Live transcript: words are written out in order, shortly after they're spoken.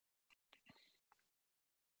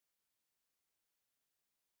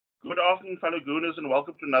Good afternoon, fellow Gooners, and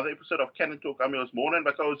welcome to another episode of Cannon Talk. I'm your host, Morning, and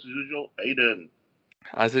my co-host, as usual, Aiden.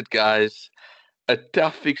 How's it, guys? A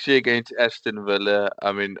tough fixture against Aston Villa.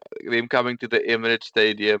 I mean, them coming to the Emirates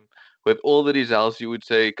Stadium with all the results, you would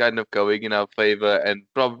say, kind of going in our favour, and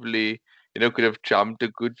probably, could have jumped a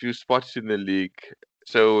good few spots in the league.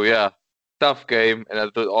 So, yeah, tough game, and I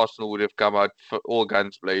thought Arsenal would have come out for all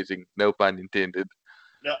guns blazing. No pun intended.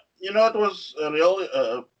 Yeah, it was a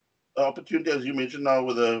real opportunity, as you mentioned now,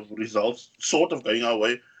 with the results sort of going our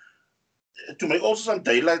way, to make also some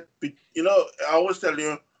daylight. I always tell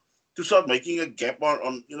you to start making a gap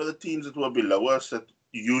on the teams that were below us that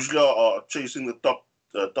usually are chasing the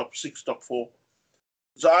top six, top four.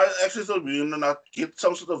 So I actually thought we were going to get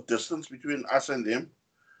some sort of distance between us and them.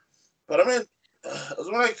 But I mean, it's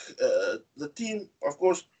like the team, of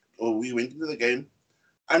course, we went into the game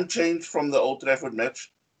unchanged from the Old Trafford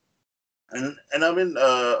match. And I mean,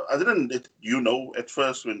 I didn't let you know at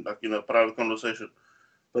first when, like, private conversation.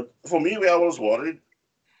 But for me, where I was worried,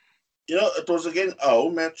 it was again a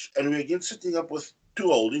home match, and we again sitting up with two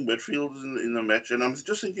holding midfielders in the match. And I'm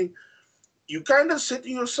just thinking, you kind of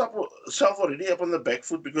setting yourself already up on the back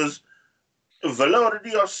foot because Villa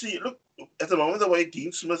already are look, at the moment, the way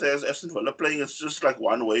Dean Smith has Aston Villa playing, it's just like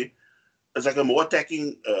one way. It's like a more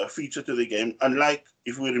attacking feature to the game. Unlike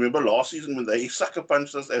if we remember last season when they sucker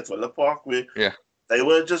punched us at Villa Park, where Yeah. they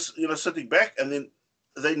were just sitting back, and then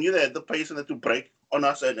they knew they had the pace and they had to break on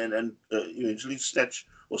us and eventually snatch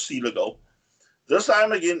or steal a goal. This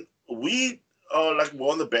time again, we are like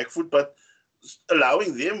more on the back foot, but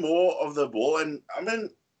allowing them more of the ball. And I mean,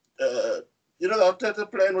 the Arteta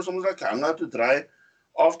plan was almost like hung out to dry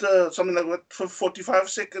after something like what, for 45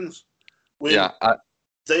 seconds when Yeah, I,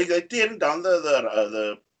 they tearing down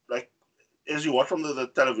the like, as you watch from the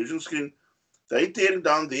television screen, they tearing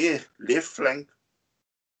down their left flank.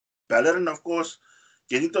 Bellerin, of course,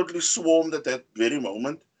 getting totally swarmed at that very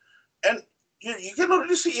moment, and you can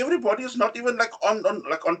already see everybody is not even like on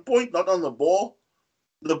point, not on the ball.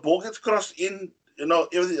 The ball gets crossed in,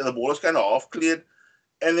 everything. The ball is kind of half cleared,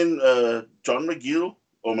 and then John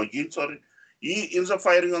McGinn, sorry, he ends up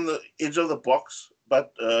firing on the edge of the box,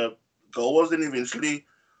 but goal was then eventually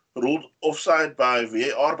ruled offside by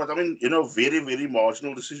VAR. But I mean, very, very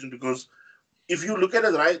marginal decision because if you look at it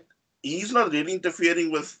right, he's not really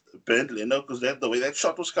interfering with Bernd Leno because the way that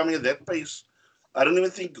shot was coming at that pace, I don't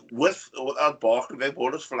even think with or without Barkley, that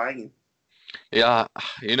ball is flying. yeah,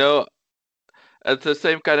 you know, it's the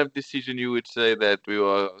same kind of decision you would say that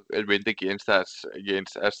it went against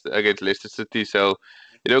Leicester City. So,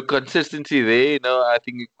 consistency there. I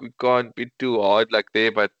think we can't be too hard like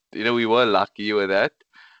there, but we were lucky with that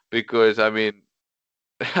because I mean,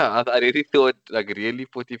 I really thought like really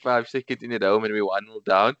 45 seconds in at home and we 1-0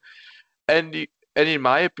 down, and and in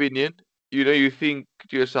my opinion, you think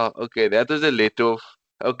to yourself, okay, that was a let off.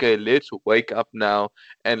 Okay, let's wake up now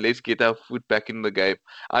and let's get our foot back in the game.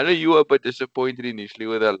 I know you were a bit disappointed initially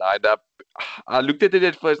with the lineup. I looked at it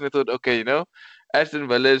at first and I thought, okay, Aston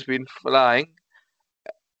Villa has been flying.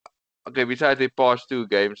 Okay, besides the past two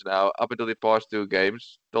games now, up until the past two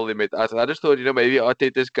games, till they met us. I just thought, maybe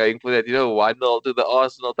Arteta's going for that, 1-0 to the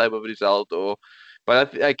Arsenal type of result,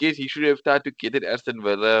 but I guess he should have tried to get it Aston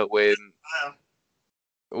Villa Uh,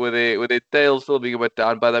 with a tail still being a bit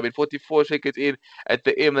down. But I mean, 44 seconds in at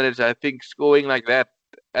the Emirates, I think scoring like that,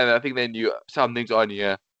 and I think they knew something's on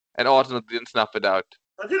here, and Arsenal didn't snuff it out.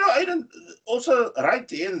 but I didn't also right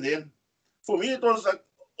there and then. For me, it was like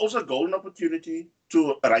also a golden opportunity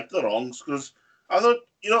to right the wrongs because I thought,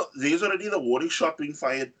 there's already the warning shot being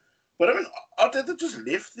fired. But I mean, Arteta just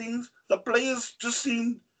left things. The players just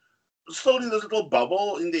seemed still in this little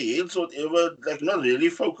bubble in their heads or whatever, like not really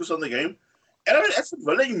focused on the game. And I mean, Aston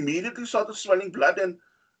Villa immediately started swelling blood. And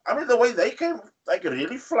I mean, the way they came, like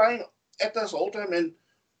really flying at us all time. And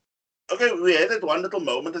okay, we had that one little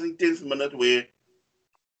moment, I think, 10th minute, where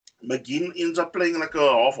McGinn ends up playing like a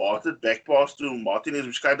half-hearted back pass to Martinez,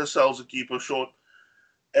 which kind of sells the keeper short.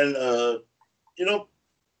 And, you know,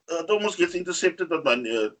 it almost gets intercepted, but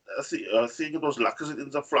I think it was Luckers that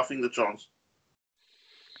ends up fluffing the chance.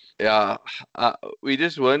 Yeah, we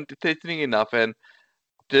just weren't threatening enough, and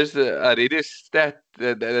just I read a stat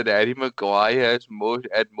that Harry Maguire has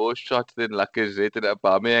more shots than Lacazette and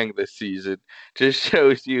Aubameyang this season. Just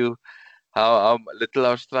shows you how little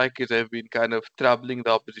our strikers have been kind of troubling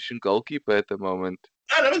the opposition goalkeeper at the moment.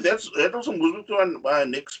 And I mean, that also moves me to my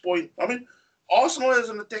next point. I mean, Arsenal as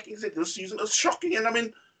an attacking threat this season is shocking. And I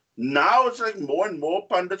mean, now it's like more and more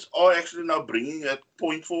pundits are actually now bringing that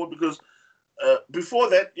point forward because before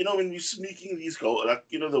that, when we're sneaking these goals, like,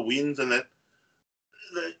 the wins and that,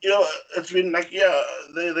 it's been like,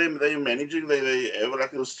 they're managing, they have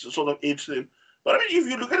like this sort of edge to them. But I mean, if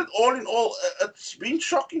you look at it all in all, it's been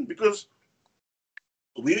shocking because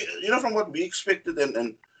from what we expected,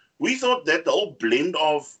 and we thought that the whole blend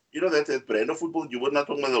of, that brand of football, you were not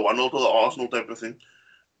talking about the 1-0 to the Arsenal type of thing.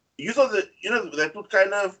 You thought that, that would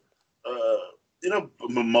kind of,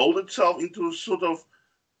 mold itself into sort of,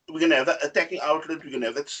 we're going to have that attacking outlet, we're going to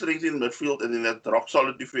have that strength in midfield, and then that rock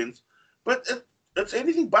solid defense. But it's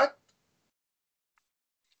anything but.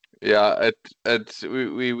 Yeah,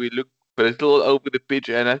 we look brittle over the pitch,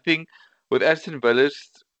 and I think with Aston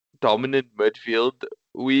Villa's dominant midfield,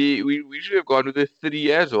 we should have gone with a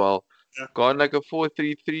three as well, Yeah. gone like a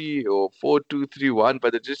 4-3-3 or 4-2-3-1,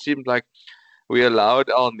 but it just seemed like we allowed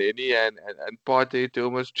Al Neni and Partey to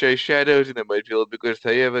almost chase shadows in the midfield because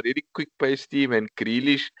they have a really quick pace team, and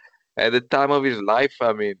Grealish at the time of his life,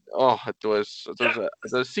 I mean, it was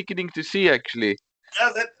sickening to see actually.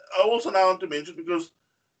 Yeah, that I also now want to mention because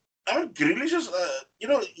I mean Grealish is,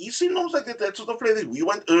 he seems almost like that sort of player that we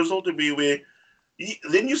want Özil to be, where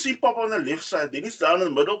then you see Pop on the left side, then he's down in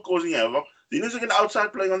the middle causing havoc, then he's like an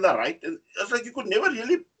outside playing on the right, and it's like you could never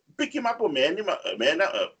really pick him up or get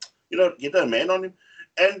a man on him,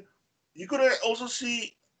 and you could also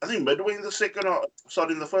see, I think midway in the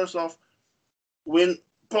in the first half, when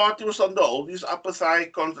Partey was on the hold his upper thigh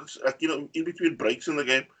constants, like, in between breaks in the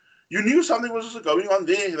game, you knew something was going on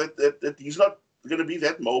there, that he's not going to be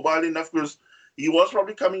that mobile enough because he was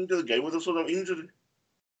probably coming into the game with a sort of injury.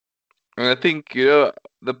 And I think, the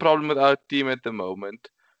problem with our team at the moment,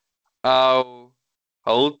 our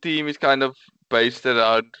whole team is kind of based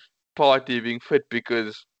around Partey being fit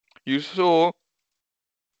because you saw,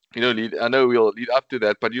 I know we'll lead up to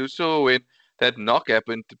that, but you saw when that knock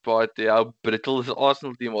happened to Partey, how brittle the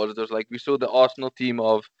Arsenal team was. It was like we saw the Arsenal team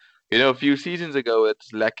of, a few seasons ago.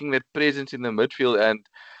 It's lacking that presence in the midfield, and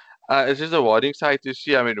it's just a warning sight to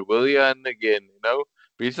see. I mean, Willian again,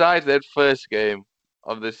 besides that first game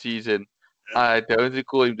of the season, Yeah. I don't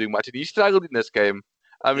recall him doing much. And he struggled in this game.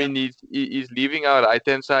 I Yeah. mean, he's leaving our right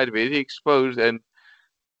hand side very exposed, and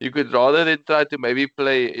you could rather than try to maybe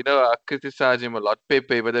play, I criticize him a lot,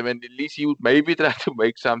 Pepe, but I mean, at least he would maybe try to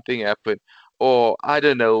make something happen. Or I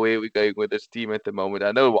don't know where we're going with this team at the moment.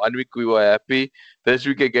 I know one week we were happy, this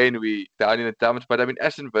week again we down in the dumps. But I mean,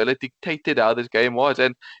 Aston Villa dictated how this game was,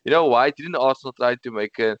 and you know why? Didn't Arsenal try to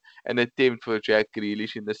make an attempt for Jack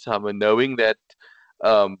Grealish in the summer, knowing that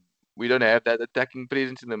um we don't have that attacking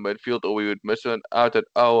presence in the midfield, or we would miss out on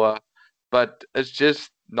our. But it's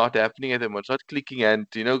just not happening at the moment. It's not clicking, and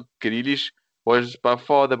Grealish was by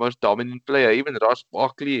far the most dominant player. Even Ross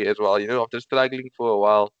Barkley as well. After struggling for a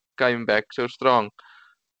while, came back so strong.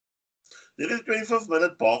 Then in the 25th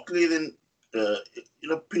minute, Barkley then,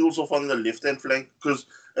 peels off on the left hand flank because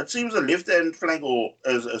it seems the left hand flank, or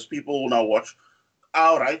as people will now watch,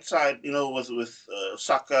 our right side, with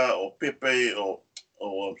Saka or Pepe or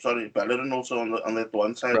sorry, Bellerin also on that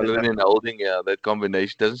one side. Bellerin and Holding, yeah, that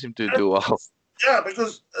combination doesn't seem to do well. Yeah,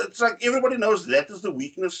 because it's like everybody knows that is the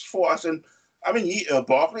weakness for us, and I mean,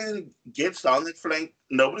 Barkley then gets down that flank.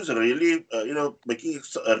 Nobody's really, making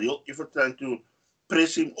a real effort trying to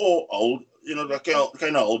press him or hold, like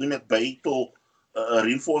kind of hold him at bay till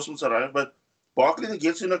reinforcements arrive. But Barkley then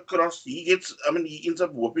gets in across. He ends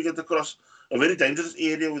up whooping it across a very dangerous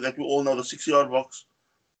area that we all know, the 6-yard box.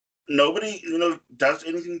 Nobody, does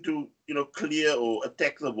anything to, clear or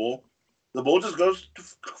attack the ball. The ball just goes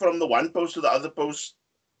from the one post to the other post,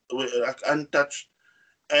 like, untouched.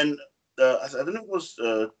 And I don't know if it was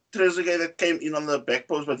Trezeguet that came in on the back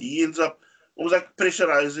post, but he ends up almost like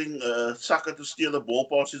pressurizing Saka to steal the ball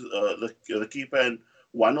past the keeper, and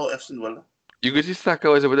 1-0 Aston Villa. You could see Saka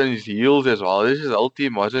was a bit on his heels as well. His whole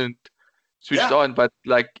team wasn't switched on, but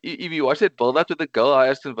like if you watch that build up to the goal,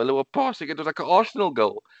 Aston Villa were passing, it was like an Arsenal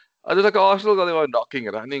goal. It was like an Arsenal goal. They were knocking,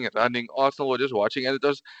 running, running. Arsenal were just watching, and it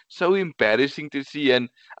was so embarrassing to see. And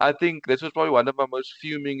I think this was probably one of my most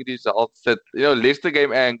fuming results. That Leicester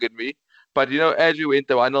game angered me, but as we went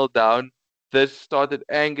the 1-0 down, this started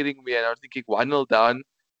angering me, and I was thinking 1-0 down.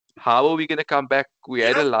 How are we going to come back? We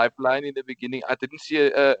had a lifeline in the beginning. I didn't see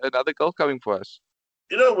another goal coming for us.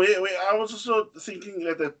 I was also thinking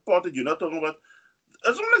at that part that you're not talking about.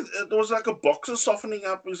 It's almost like there was like a boxer softening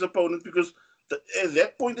up his opponent because at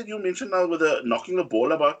that point that you mentioned now with the knocking the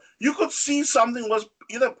ball about, you could see something was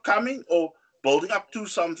either coming or building up to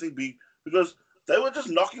something big because they were just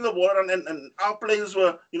knocking the ball around, and our players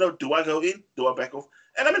were, do I go in? Do I back off?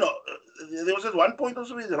 And I mean, there was at one point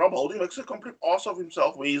also where Rob Holding makes a complete ass of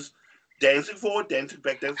himself where he's dancing forward, dancing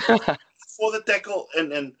back, dancing for the tackle,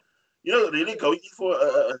 and really going in for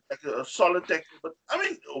a solid tackle. But I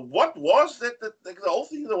mean, what was that? Like the whole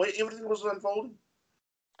thing, the way everything was unfolding.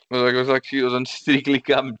 It was like she was on Strictly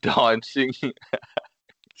Come Dancing.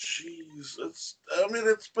 Jeez,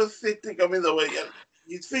 it's pathetic. I mean, the way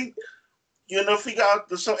you think, figure out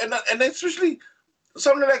the so and especially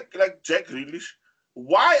something like Jack Grealish.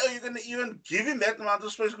 Why are you going to even give him that amount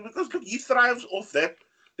of space? Because look, he thrives off that.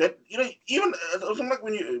 That even something like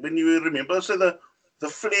when you remember, say the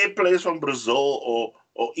flair players from Brazil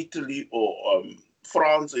or Italy or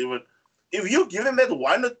France even. If you give them that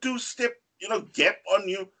 1 or 2 step gap on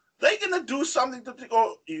you, they're gonna do something to think.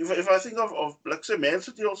 Or if I think of like say Man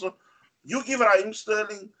City also, you give Raheem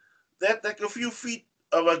Sterling that like a few feet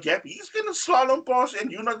of a gap, he's gonna slalom past,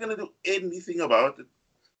 and you're not gonna do anything about it.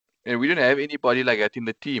 And we don't have anybody like that in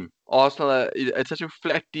the team. Arsenal, it's such a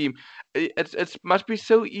flat team. It's must be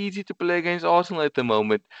so easy to play against Arsenal at the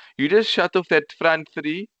moment. You just shut off that front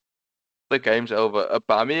three, the game's over.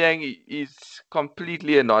 Aubameyang is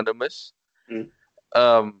completely anonymous. Mm.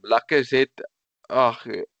 Lacazette, oh,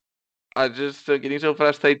 I just getting so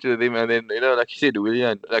frustrated with him. And then like you said,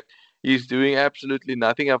 Willian, like he's doing absolutely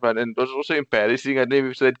nothing up front. And it was also embarrassing. I don't know if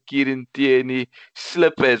you saw that Kieran Tierney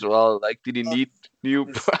slip as well. Like, did he need new?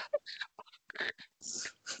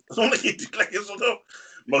 It's only he did like a sort of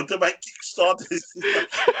motorbike kickstart.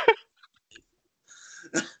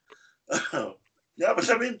 Yeah, but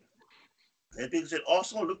I mean, that being said,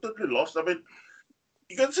 Arsenal looked totally lost. I mean,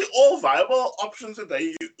 you can see all viable options that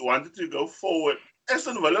they wanted to go forward.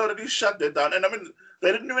 Aston Villa already shut that down, and I mean,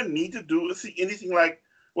 they didn't even need to do anything like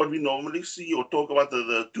what we normally see or talk about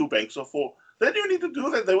the two banks of four. They didn't even need to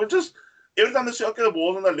do that. They were just every time they say, okay, the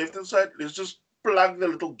ball's on the left hand side, let's just plug the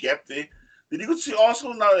little gap there. Then you could see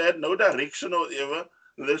Arsenal now they had no direction or whatever.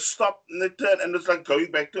 They stop and they turn, and it's like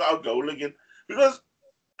going back to our goal again. Because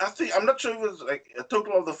I'm not sure if it was like a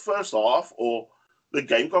total of the first half or the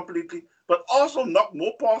game completely, but also knocked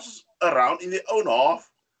more passes around in their own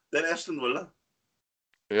half than Aston Villa.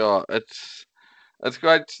 Yeah, it's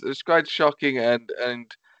quite shocking, and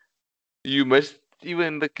you missed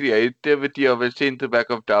even the creativity of a centre back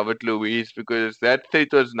of David Luiz, because that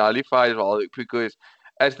threat was nullified all because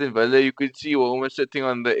Aston Villa, you could see, were almost sitting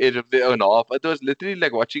on the edge of their own half. It was literally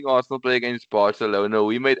like watching Arsenal play against Barcelona.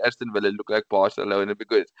 We made Aston Villa look like Barcelona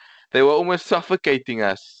because they were almost suffocating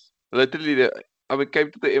us. Literally, we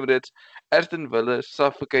came to the Emirates, Aston Villa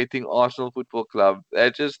suffocating Arsenal Football Club.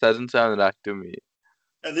 That just doesn't sound right to me.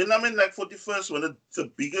 And then I mean, like 41st, when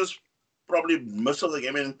the biggest probably miss of the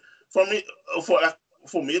game. And for me, for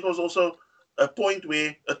for me, it was also a point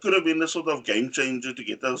where it could have been a sort of game changer to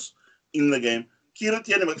get us in the game. Kieran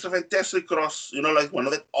Tierney makes a fantastic cross, like one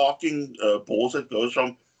of that arcing balls that goes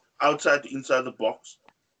from outside to inside the box.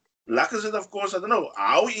 Lacazette, of course, I don't know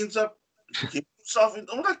how he ends up getting himself in.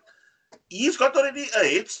 I'm like, he's got already a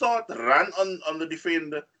head start run on the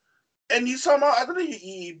defender. And he somehow, I don't know,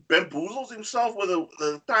 he bamboozles himself with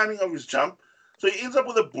the timing of his jump. So he ends up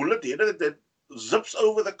with a bullet header that zips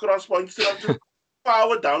over the crossbar instead of just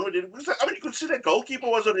power down with it. I mean, you could see the goalkeeper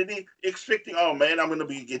was already expecting, oh man, I'm going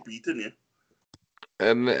to get beaten here.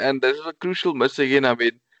 And there's a crucial miss again. I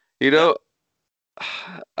mean, you Yeah. know,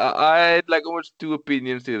 I had like almost two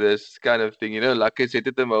opinions to this kind of thing. Like I said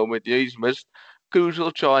at the moment, he's missed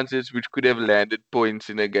crucial chances which could have landed points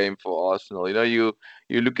in a game for Arsenal. You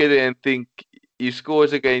look at it and think he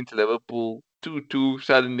scores against Liverpool 2-2,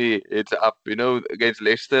 suddenly it's up. Against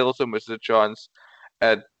Leicester also misses a chance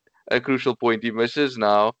at a crucial point. He misses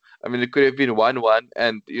now. I mean, it could have been 1-1,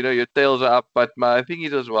 and your tails are up. But my thing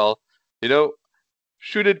is as well, you know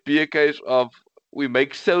should it be a case of we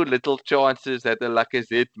make so little chances that the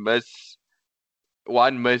Lacazette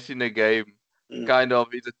one miss in a game Mm. kind of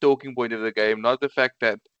is a talking point of the game, not the fact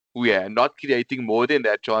that we are not creating more than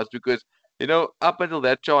that chance because up until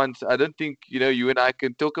that chance, I don't think you and I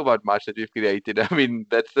can talk about much that we've created. I mean,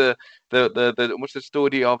 that's the almost the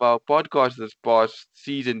story of our podcast this past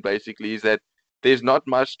season. Basically, is that there's not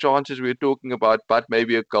much chances we're talking about, but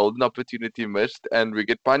maybe a golden opportunity missed, and we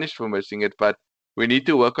get punished for missing it. But we need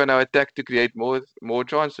to work on our attack to create more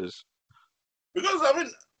chances. Because, I mean,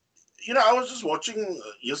 I was just watching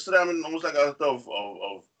yesterday, I mean, almost like out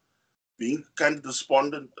of being kind of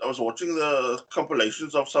despondent. I was watching the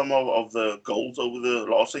compilations of some of the goals over the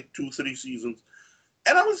last, like, 2, 3 seasons.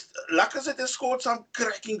 And I was, like I said, they scored some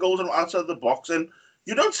cracking goals from outside the box, and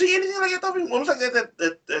you don't see anything like that of him. Almost like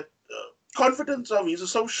that confidence of he's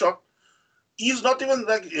so shocked. He's not even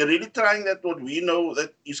like really trying that what we know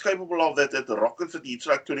that he's capable of. That the rockets that he's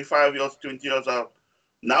like 25 yards, 20 yards out.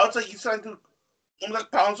 Now it's like he's trying to almost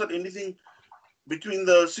like pounce on anything between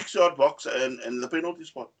the 6 yard box and the penalty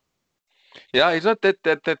spot. Yeah, he's not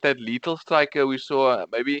that lethal striker we saw.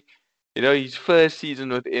 Maybe his first season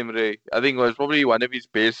with Emre, I think was probably one of his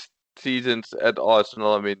best seasons at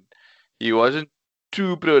Arsenal. I mean, he wasn't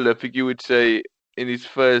too prolific, you would say, in his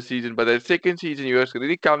first season, but that second season he was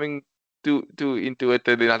really coming to into it.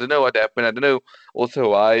 And then I don't know what happened. I don't know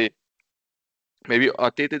also why. Maybe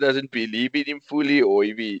Arteta doesn't believe in him fully, or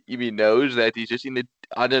if he knows that he's just in the.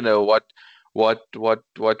 I don't know what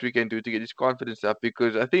we can do to get his confidence up,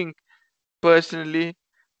 because I think personally,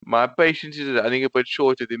 my patience is running a bit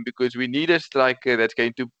short with him, because we need a striker that's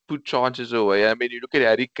going to put chances away. I mean, you look at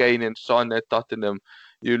Harry Kane and Son at Tottenham.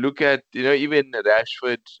 You look at even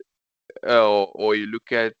Rashford, or you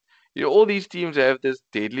look at all these teams have this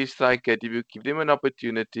deadly striker. If you give them an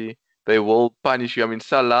opportunity, they will punish you. I mean,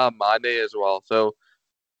 Salah, Mane as well. So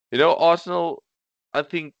Arsenal, I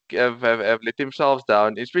think, have let themselves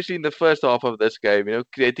down, especially in the first half of this game.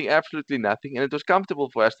 Creating absolutely nothing, and it was comfortable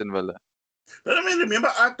for Aston Villa. But I mean,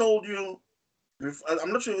 remember I told you,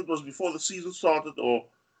 I'm not sure if it was before the season started or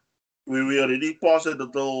we already passed that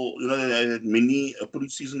little, that mini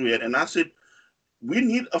pre-season we had, and I said we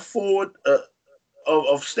need a forward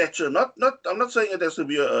of stature. Not. I'm not saying it has to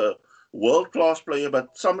be a world class player,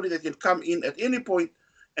 but somebody that can come in at any point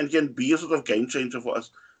and can be a sort of game changer for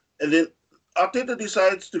us. And then Arteta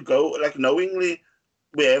decides to go like knowingly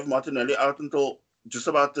we have Martinelli out until just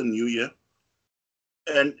about the new year,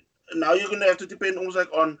 and now you're going to have to depend almost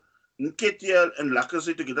like on Nketiah and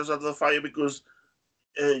Lacazette to get us out of the fire because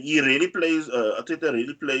he really plays. Arteta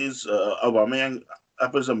really plays Aubameyang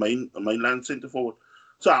up as a mainland centre forward.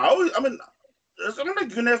 So how? I mean, it's not like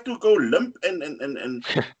you're gonna have to go limp and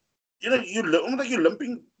almost like you're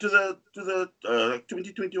limping to the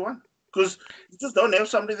 2021 because you just don't have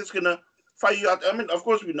somebody that's gonna fire you out. I mean, of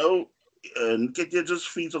course we know Nketiah just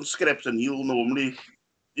feeds on scraps and he'll normally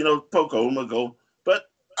poke home a goal, but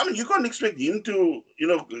I mean you can't expect him to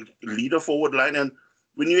lead a forward line, and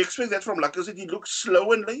when you expect that from Lacazette, he looks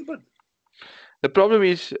slow and labored. The problem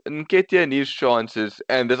is Nketiah needs chances,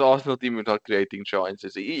 and this Arsenal team is not creating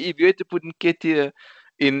chances. If you had to put Nketiah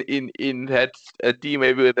in that team,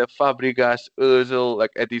 maybe with the Fabregas, Özil, like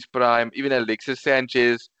at his prime, even Alexis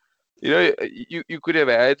Sanchez, you could have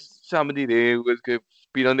had somebody there who could have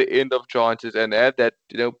been on the end of chances and had that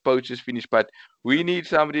poacher's finish. But we need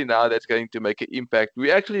somebody now that's going to make an impact.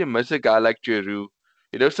 We actually miss a guy like Giroud.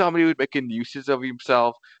 Somebody who would make a nuisance of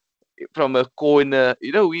himself from a corner.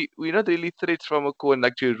 We're not really threats from a corner.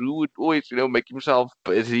 Like Giroud would always, make himself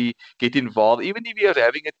busy, get involved. Even if he was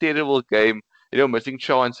having a terrible game, missing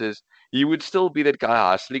chances, he would still be that guy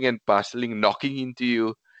hustling and bustling, knocking into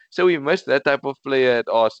you. So we missed that type of player at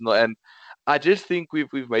Arsenal, and I just think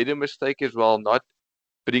we've made a mistake as well, not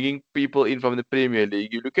bringing people in from the Premier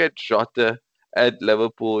League. You look at Jota at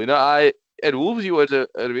Liverpool. At Wolves he was a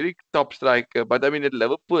really top striker, but I mean at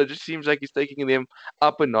Liverpool it just seems like he's taking them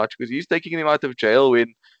up a notch because he's taking them out of jail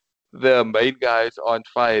when the main guys aren't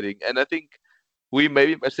firing. And I think we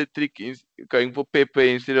maybe missed a trick in going for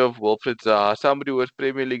Pepe instead of Wilfred Zaha, somebody who was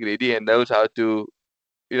Premier League ready and knows how to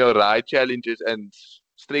ride challenges and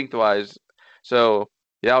strength wise. So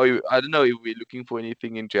yeah, I don't know if we're looking for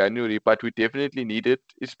anything in January, but we definitely need it,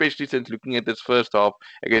 especially since looking at this first half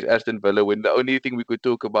against Aston Villa, when the only thing we could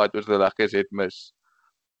talk about was the Lacazette miss.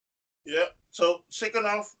 Yeah. So second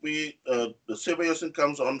half, the Sebastian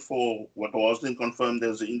comes on for what was then confirmed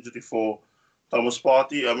as an injury for Thomas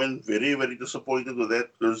Partey. I mean, very very disappointed with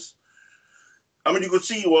that because I mean you could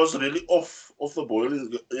see he was really off the boil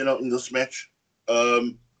in this match.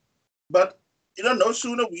 But no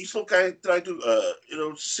sooner we still kind of try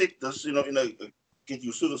to set this get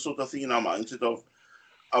used to the sort of thing in our mindset of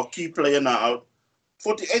our key player now out.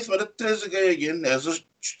 48th minute, Trezeguet again has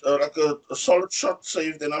a solid shot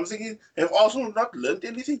saved, and I'm thinking, have Arsenal not learned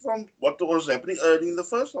anything from what was happening early in the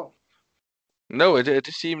first half? No, it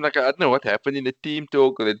just seemed like I don't know what happened in the team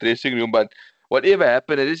talk or the dressing room, but whatever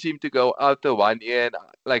happened, it just seemed to go out the one ear and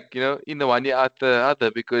like in the one ear out the other,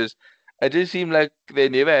 because it just seemed like they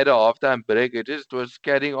never had a halftime break. It just was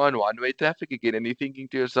carrying on one-way traffic again, and you're thinking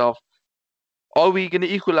to yourself, are we going to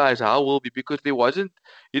equalize? How will we? Because there wasn't,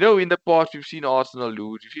 in the past we've seen Arsenal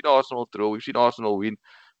lose, we've seen Arsenal draw, we've seen Arsenal win,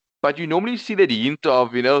 but you normally see that hint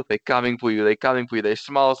of, they're coming for you, they're coming for you, they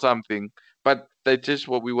smell something, but they just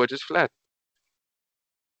what we were just flat.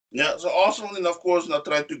 Yeah, so Arsenal then, of course, now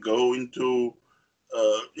tried to go into,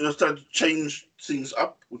 tried to change things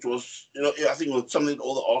up, which was, I think it was something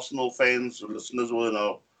all the Arsenal fans, listeners were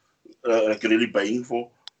now like really baying for.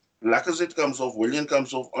 Lacazette comes off, Willian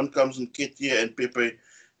comes off, on comes Nketiah and Pepe.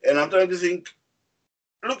 And I'm trying to think,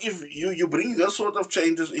 look, if you bring this sort of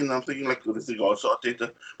changes in, I'm thinking like with regards to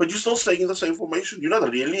Arteta, but you're still staying in the same formation. You're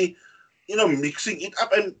not really mixing it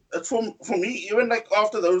up. And for me, even like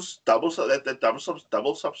after those double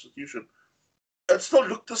substitution, it still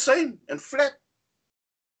looked the same and flat.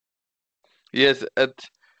 Yes, I,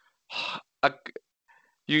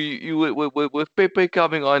 with Pepe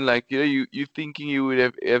coming on, like you thinking you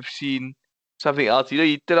would have seen something else.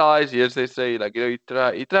 He tries. Yes, they say like he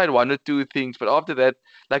tried one or two things, but after that,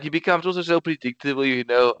 like he becomes also so predictable.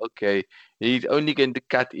 Okay, he's only going to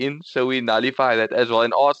cut in, so we nullify that as well.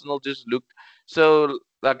 And Arsenal just looked so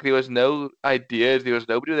like there was no ideas. There was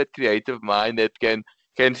nobody with that creative mind that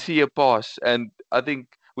can see a pass, and I think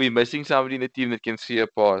we're missing somebody in the team that can see a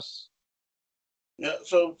pass. Yeah.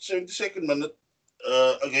 So 72nd minute,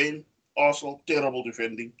 again, Arsenal terrible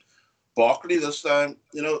defending. Barkley this time,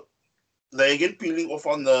 they again peeling off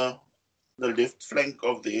on the left flank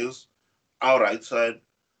of theirs, our right side.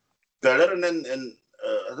 Bellerin and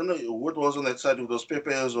I don't know who it was on that side with those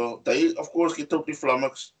Pepe as well. They of course get totally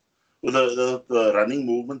flummoxed with the running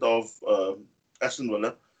movement of Aston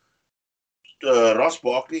Villa. Ross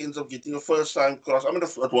Barkley ends up getting a first time cross. I mean,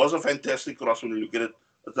 it was a fantastic cross when you look at it.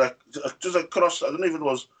 It's like just a cross. I don't know if it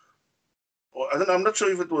was. I'm not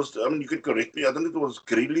sure if it was. I mean, you could correct me. I don't think it was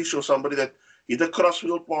Grealish or somebody that hit a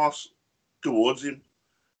crossfield pass towards him,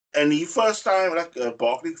 and he first time like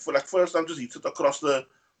Barkley for like first time just hits it across the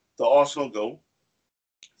Arsenal goal.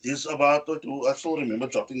 He's about to. I still remember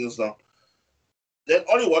jotting this down. Then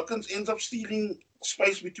Ollie Watkins ends up stealing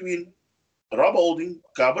space between Rob Holding,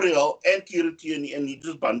 Gabriel, and Kieran Tierney, and he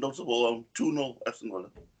just bundles the ball on 2-0 Aston Villa.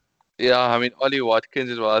 Yeah, I mean Ollie Watkins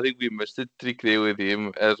as well. I think we missed a trick there with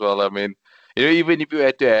him as well. I mean, even if you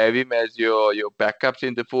had to have him as your backup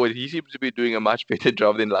centre forward, he seems to be doing a much better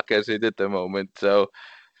job than Lacazette at the moment. So,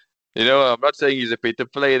 I'm not saying he's a better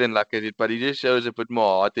player than Lacazette, but he just shows a bit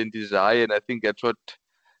more heart and desire, and I think that's what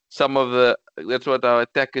our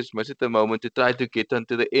attackers miss at the moment to try to get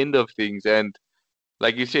onto the end of things. And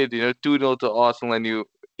like you said, 2-0 to Arsenal, and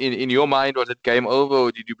in your mind, was it game over,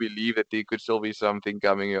 or did you believe that there could still be something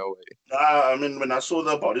coming your way? I mean, when I saw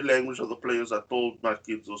the body language of the players, I told my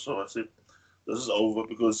kids also, I said, this is over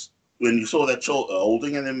because when you saw that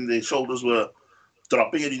holding and then their shoulders were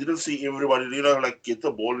dropping and you didn't see everybody, like get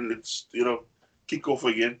the ball and let's, kick off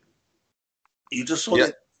again. You just saw Yeah,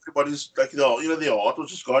 that everybody's like, their heart was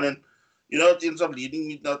just gone. And, it ends up leading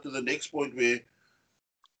me now to the next point where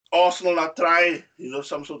Arsenal now try,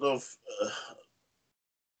 some sort of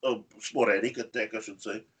sporadic attack, I should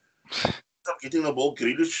say. Up getting the ball.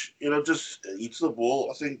 Grealish, just eats the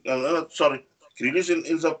ball. I think, sorry, Grealish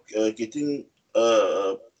ends up getting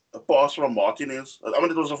a pass from Martinez. I mean,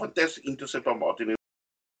 it was a fantastic intercept from Martinez.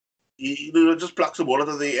 He just plucks the ball out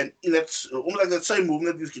of the air, and in that almost like that same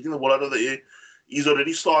movement, he's getting the ball out of the air. He's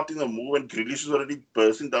already starting the move, and Grealish is already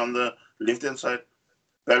bursting down the left hand side.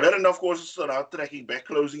 Bellerin, of course, is now tracking back,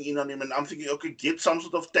 closing in on him, and I'm thinking, okay, get some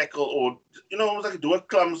sort of tackle or almost like do a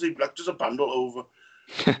clumsy, like just a bundle over.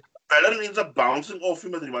 Bellerin ends up bouncing off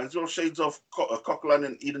him. It reminds me of shades of Coquelin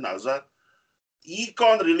and Eden Hazard. He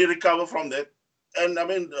can't really recover from that. And I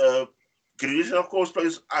mean, Grealish, of course,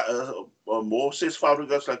 plays more, says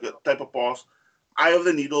Fabregas, like a type of pass. Eye of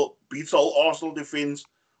the needle, beats all Arsenal defense.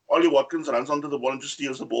 Ollie Watkins runs onto the ball and just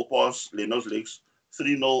steals the ball past Leno's legs.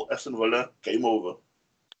 3-0 Aston Villa, game over.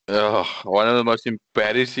 oh, one of the most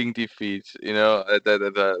embarrassing defeats,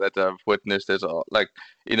 that I've witnessed like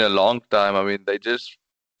in a long time. I mean, they just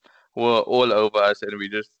were all over us, and we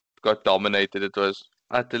just got dominated. It was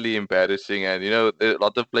utterly embarrassing, and a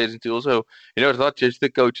lot of players need to also, it's not just the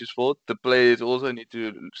coach's fault. The players also need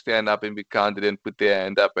to stand up and be counted and put their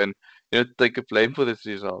hand up and take a blame for this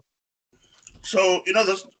result. So,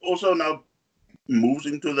 this also now moves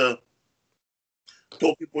into the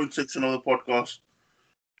talking point section of the podcast.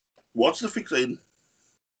 What's the fix in,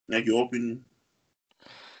 like your opinion?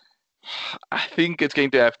 I think it's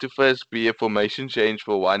going to have to first be a formation change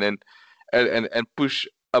for one, and push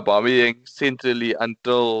Aubameyang centrally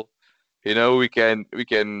until we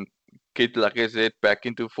can get, like I said, back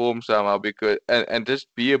into form somehow, because and just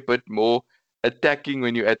be a bit more attacking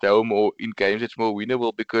when you're at home or in games it's more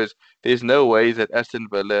winnable, because there's no way that Aston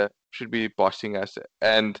Villa should be bossing us.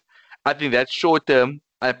 And I think that's short term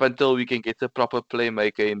up until we can get a proper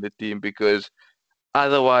playmaker in the team, because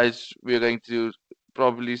otherwise we're going to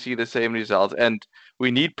probably see the same results. And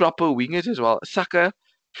we need proper wingers as well. Saka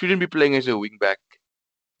shouldn't be playing as a wing back.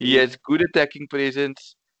 He Mm. has good attacking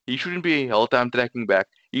presence. He shouldn't be whole time tracking back.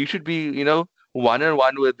 He should be, one on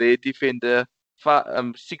one with their defender.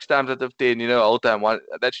 6 times out of 10, whole time one.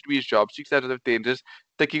 That should be his job. 6 times out of 10, just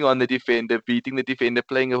taking on the defender, beating the defender,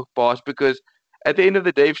 playing a pass. Because at the end of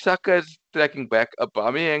the day, if Saka is tracking back,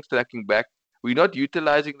 Aubameyang's tracking back, we're not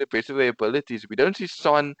utilizing the best of their abilities. We don't see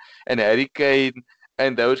Son and Harry Kane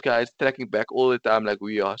and those guys tracking back all the time like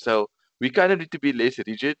we are. So we kind of need to be less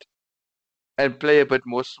rigid and play a bit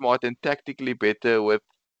more smart and tactically better with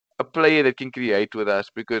a player that can create with us.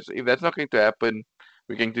 Because if that's not going to happen,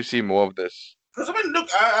 we're going to see more of this. Because I mean, look,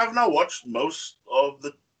 I've now watched most of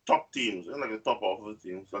the top teams, like the top half of the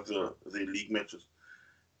teams, like the league matches,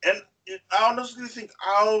 and I honestly think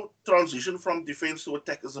our transition from defense to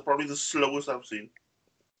attack is probably the slowest I've seen.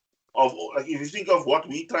 Of like, if you think of what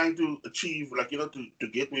we're trying to achieve, like to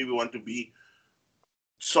get where we want to be,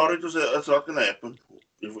 sorry to say, it's not going to happen.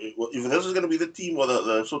 If this is going to be the team or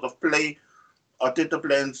the sort of play Arteta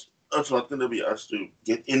plans, it's not going to be us to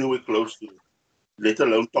get anywhere close to, let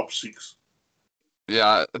alone top six.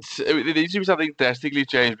 Yeah, it needs to be something drastically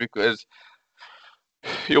changed because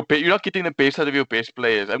you're not getting the best out of your best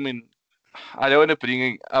players. I mean, I don't want to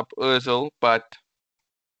bring up Ozil, but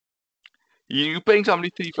you're paying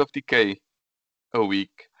somebody 350k a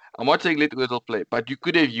week. I'm not saying let Ozil play, but you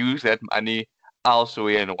could have used that money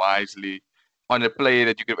elsewhere and wisely on a player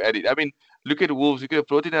that you could have added. I mean, look at Wolves. You could have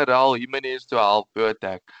brought in a Raul Jimenez to help your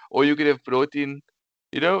attack, or you could have brought in,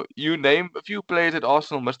 you name a few players that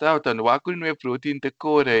Arsenal missed out on. Why couldn't we have brought in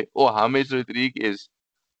Decore or James Rodriguez?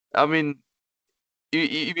 I mean,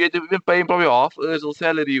 if you had been paying probably half Ozil's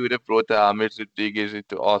salary, you would have brought James Rodriguez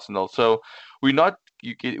into Arsenal. So we're not.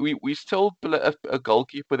 We still play a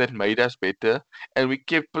goalkeeper that made us better, and we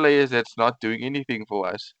kept players that's not doing anything for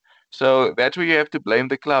us. So that's where you have to blame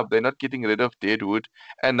the club. They're not getting rid of Deadwood,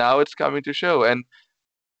 and now it's coming to show. And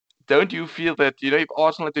don't you feel that if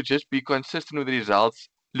Arsenal had to just be consistent with the results,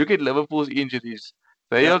 look at Liverpool's injuries.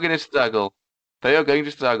 They Yeah. are going to struggle. They are going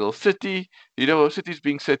to struggle. City, City's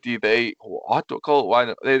being City. They hot or cold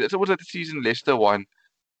one. It's almost like the season Leicester won,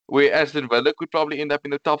 where Aston Villa could probably end up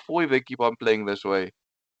in the top four if they keep on playing this way.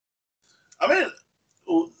 I mean,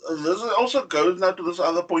 this also goes now to this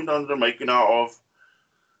other point I wanted to make now of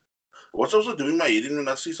what's also doing my head in when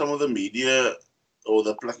I see some of the media or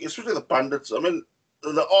especially the pundits. I mean,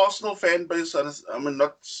 the Arsenal fan base, I mean,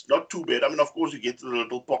 not too bad. I mean, of course, you get the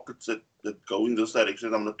little pockets that go in this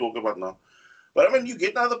direction I'm going to talk about now. But I mean, you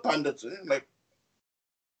get now the pundits. Like,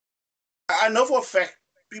 I know for a fact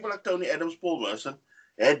people like Tony Adams, Paul Merson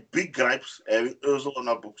had big gripes having Ozil on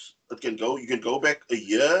our books. You can go back a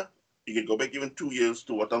year, you can go back even 2 years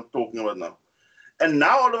to what I'm talking about now. And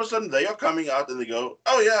now all of a sudden they are coming out and they go,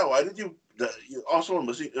 "Oh yeah, why did you Arsenal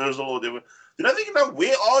missing Ozil or whatever?" Then I think, now,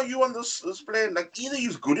 where are you on this plan? Like, either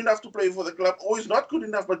he's good enough to play for the club or he's not good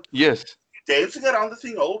enough. But Yes. dancing around the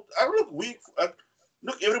thing, look,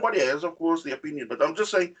 everybody has, of course, the opinion, but I'm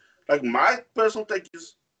just saying, like, my personal take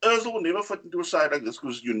is Ozil will never fit into a side like this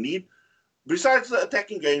because you need, besides the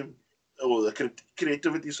attacking game or the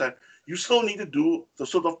creativity side, you still need to do the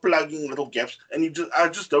sort of plugging little gaps, and I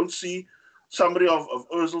just don't see somebody of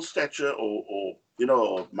Ozil's stature or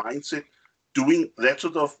mindset doing that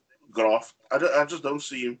sort of graft. I just don't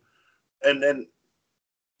see him. And then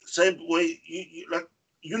same way,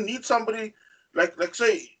 you need somebody like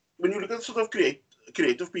say when you look at sort of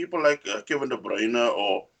creative people like Kevin De Bruyne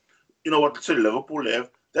or what say Liverpool have.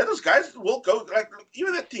 That is guys will go like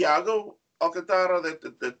even that Thiago Alcantara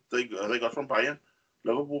that they got from Bayern,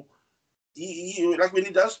 Liverpool. Like when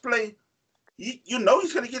he does play,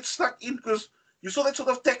 he's going to get stuck in because you saw that sort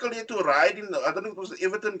of tackle he had to ride in. I don't know if it was the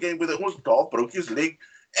Everton game where they almost broke his leg,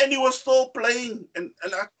 and he was still playing. And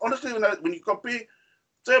honestly, when you compare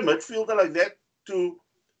say a midfielder like that to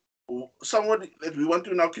someone that we want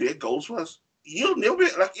to now create goals for us, he'll never be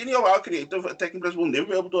like any of our creative attacking players will never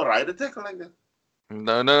be able to ride a tackle like that.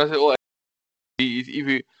 No, no, no.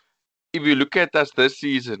 If you look at us this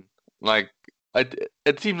season, like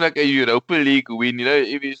it seems like a Europa League win.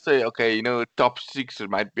 If you say okay, top six, it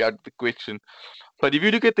might be out of the question. But if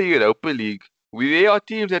you look at the Europa League, there are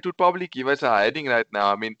teams that would probably give us a hiding right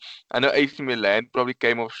now. I mean, I know AC Milan probably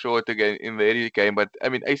came off short again in the game, but I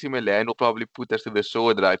mean, AC Milan will probably put us to the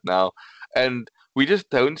sword right now, and we just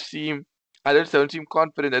don't seem. I just don't seem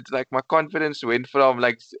confident. It's like my confidence went from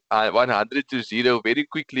like 100 to 0 very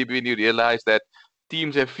quickly when you realize that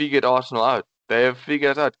teams have figured Arsenal out. They have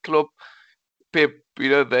figured out Klopp, Pep,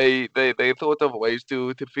 they thought of ways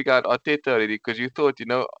to figure out Arteta already because you thought,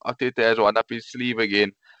 Arteta has one up his sleeve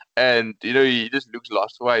again. And, he just looks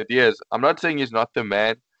lost for ideas. I'm not saying he's not the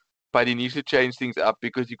man, but he needs to change things up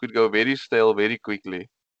because he could go very stale very quickly.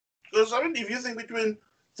 Because I mean, if you think between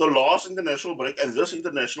the last international break and this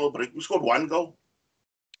international break, we scored one goal.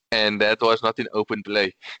 And that was not in open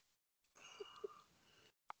play.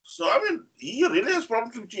 So I mean, he really has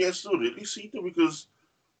problems which he has to really see to because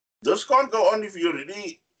this can't go on if you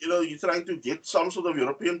really you're trying to get some sort of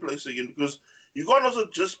European place again, because you can't also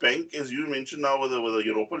just bank, as you mentioned now with the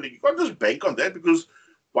Europa League. You can't just bank on that, because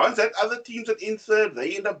once that other teams that in third,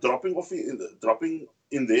 they end up dropping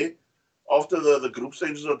in there after the group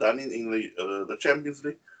stages are done in the Champions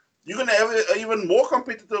League. You're going to have a even more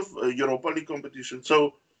competitive Europa League competition.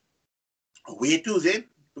 So where to then?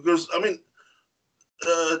 Because I mean,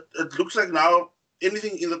 it looks like now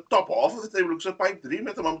anything in the top half of the table looks a pipe dream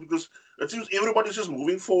at the moment, because it seems everybody's just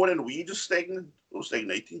moving forward and we just stagnant or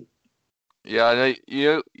stagnating. Yeah,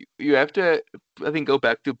 no, you have to, I think, go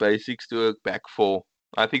back to basics to a back four.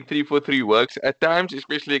 I think 3-4-3 works at times,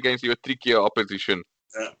 especially against your trickier opposition.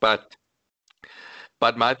 Yeah.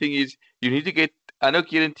 But my thing is, you need to get. I know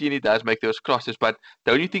Kieran Tierney does make those crosses, but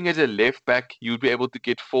the only thing as a left back, you'd be able to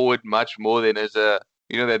get forward much more than as a,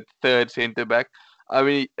 that third centre back. I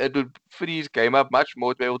mean, it would free his game up much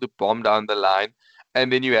more to be able to bomb down the line.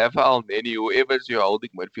 And then you have Almeni, whoever's your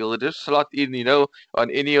holding midfielder, just slot in,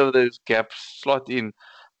 on any of those gaps, slot in.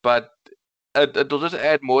 But it'll just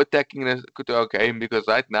add more attackingness to our game, because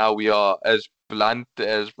right now we are as blunt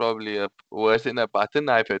as probably worse than a butter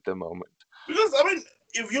knife at the moment. Because I mean,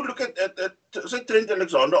 if you look at say Trent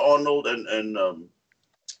Alexander-Arnold and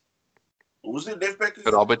who's the left back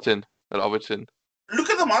again? Robertson. Look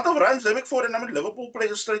at the amount of runs they make for, and I mean, Liverpool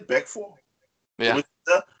plays a straight back four. Yeah.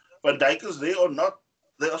 Whether Van Dijk is there or not,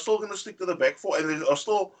 they are still going to stick to the back four, and they are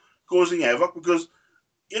still causing havoc, because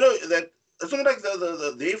that it's not like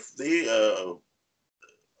they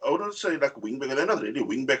I wouldn't say like wingback. They're not really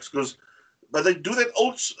wingbacks, but they do that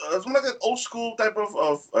it's not like that old school type of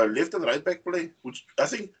left and right back play, which I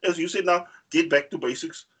think, as you said now, get back to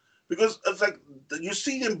basics. Because it's like you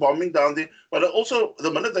see them bombing down there, but also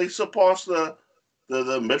the minute they surpass the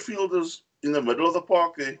midfielders in the middle of the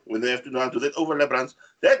park there, when they have to do that overlap runs,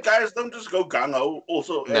 that guys don't just go gung ho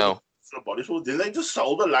also. No. Body, so then they just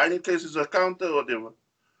hold the line in case it's a counter or whatever.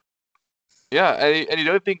 Yeah, and you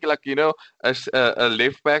don't think, like, a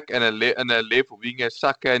left back and a left wing as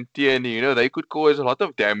Saka and Tierney, they could cause a lot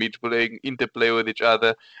of damage playing interplay with each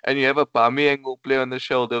other. And you have a Aubameyang who play on the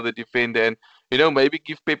shoulder of the defender, and maybe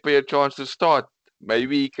give Pepe a chance to start.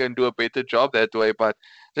 Maybe he can do a better job that way. But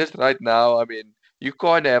just right now, I mean, you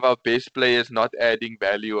can't have our best players not adding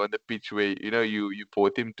value on the pitch where you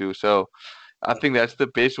brought him to. So I think that's the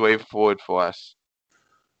best way forward for us.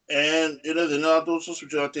 And then I'd also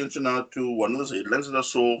switch our attention now to one of the headlines that I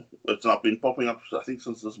saw. It's not been popping up, I think,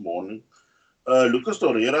 since this morning. Lucas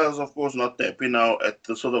Torreira is, of course, not happy now at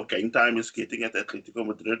the sort of game time he's getting at Atletico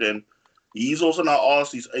Madrid, and he's also now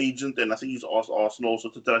asked his agent, and I think he's asked Arsenal also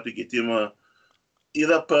to try to get him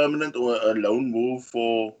either a permanent or a loan move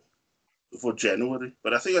for January.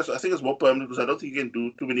 But I think it's more permanent, because I don't think he can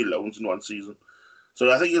do too many loans in one season.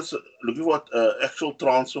 So I think it's looking for actual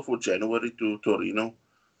transfer for January to Torino.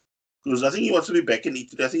 Because I think he wants to be back in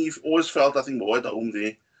Italy. I think he always felt, more at home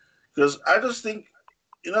there. Because I just think,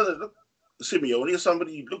 look, Simeone is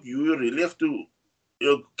somebody, look, you really have to,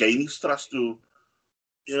 gain his trust to,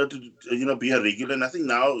 be a regular. And I think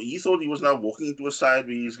now, he thought he was now walking into a side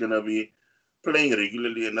where he's going to be playing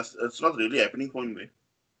regularly. And it's not really happening for him there.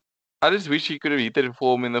 I just wish he could have hit the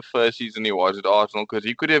form in the first season he was at Arsenal, because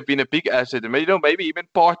he could have been a big asset. And maybe even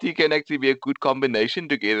Partey can actually be a good combination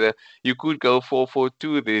together. You could go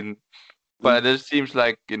 4-4-2 then. But it seems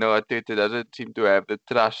like, Arteta doesn't seem to have the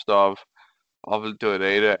trust of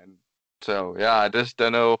Torreira. And so, yeah, I just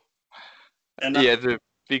don't know. And he has a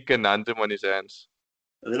big conundrum on his hands.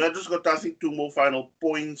 And then I just got, I think, 2 more final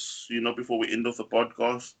points, before we end off the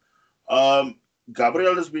podcast.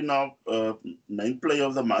 Gabriel has been now main player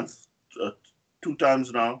of the month 2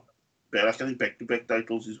 times now. I think back-to-back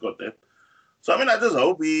titles he's got there. So, I just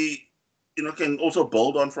hope he, can also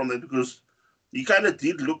build on from that, because he kind of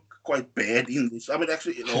did look quite bad in this.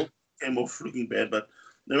 Actually, it all came off looking bad, but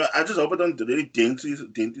I just hope it don't really dent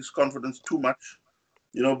his confidence too much.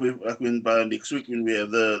 When by next week, when we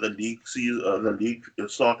have the league season, the league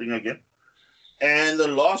starting again. And the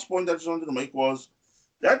last point I just wanted to make was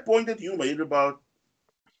that point that you made about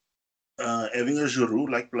having a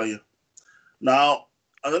Giroud-like player. Now,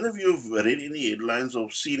 I don't know if you've read any headlines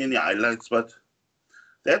or seen any highlights, but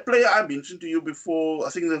that player I mentioned to you before,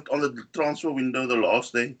 I think that on the transfer window, the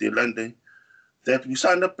last day, deadline day, that we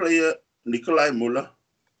signed a player, Nikolai Müller.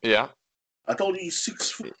 Yeah. I told you he's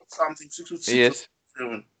 6 foot something, 6'6". Yes.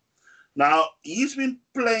 7. Now, he's been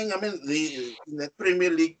playing, in that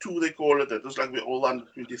Premier League 2, they call it. Just like we all under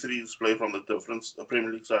 23s play from the different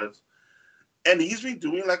Premier League sides. And he's been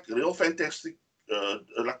doing, real fantastic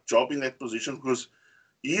job in that position, because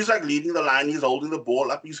he's, leading the line. He's holding the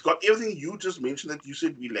ball up. He's got everything you just mentioned that you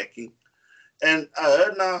said we're lacking. And I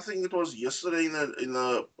heard now, I think it was yesterday in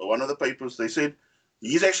one of the papers, they said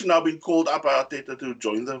he's actually now been called up by Arteta to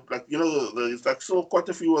join there's like still quite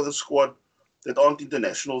a few of the squad that aren't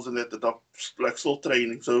internationals and that are like still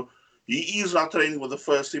training. So he is now training with the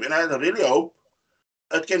first team, and I really hope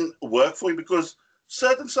it can work for him because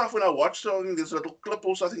certain stuff when I watched it, I think there's a little clip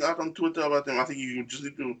also I think out on Twitter about him. I think you just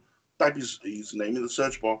need to type his name in the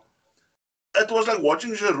search bar. It was like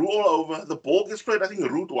watching Giroud all over. The ball gets played, I think,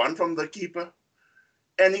 route one from the keeper.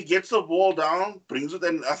 And he gets the ball down, brings it,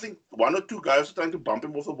 and I think one or two guys are trying to bump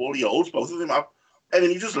him off the ball. He holds both of them up, and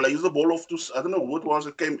then he just lays the ball off to, I don't know who it was.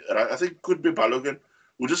 It came, I think it could be Balogun,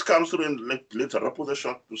 who just comes through and let's rip with a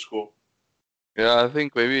shot to score. Yeah, I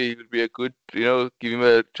think maybe it would be a good, give him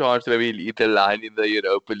a chance to maybe lead the line in the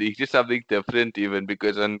Europa League, just something different even,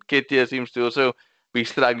 because Nketiah seems to also be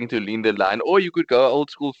struggling to lead the line. Or you could go old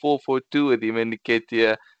school 4-4-2 with him and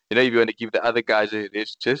Nketiah, if you want to give the other guys a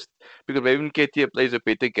rest, just because maybe Nketiah plays a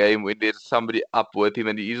better game when there's somebody up with him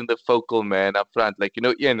and he isn't the focal man up front. Like,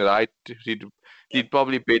 Ian Wright did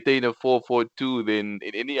probably better in a 4-4-2 than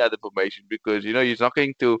in any other formation because, he's not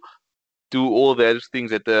going to do all those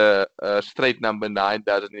things that the straight number 9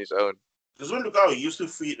 does on his own. Because when look how he used to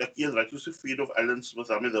feed, like Ian Wright used to feed off Alan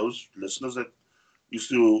Smith. I mean, those listeners that used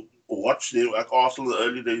to watch them, like Arsenal in the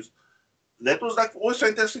early days, that was like always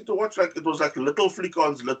fantastic to watch. Like it was like little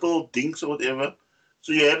flick-ons, little dinks or whatever.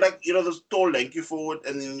 So you had like, this tall, lanky forward,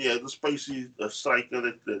 and then you had the spacey striker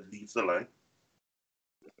that leads the line.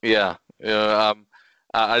 Yeah.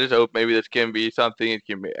 I just hope maybe this can be something it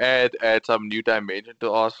can be add some new dimension to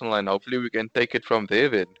Arsenal, and hopefully we can take it from there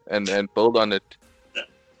then and build on it. Yeah.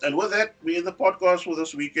 And with that, we end the podcast for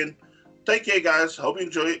this weekend. Take care, guys. Hope you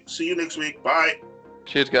enjoy. See you next week. Bye.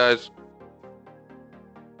 Cheers, guys.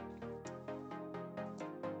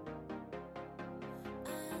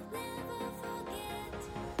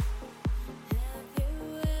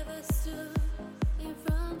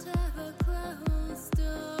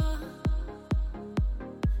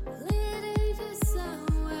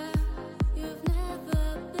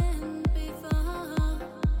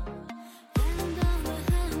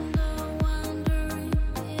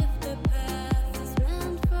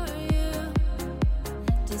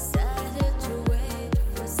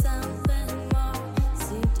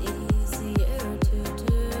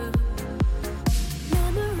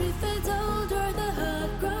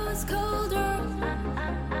 Cold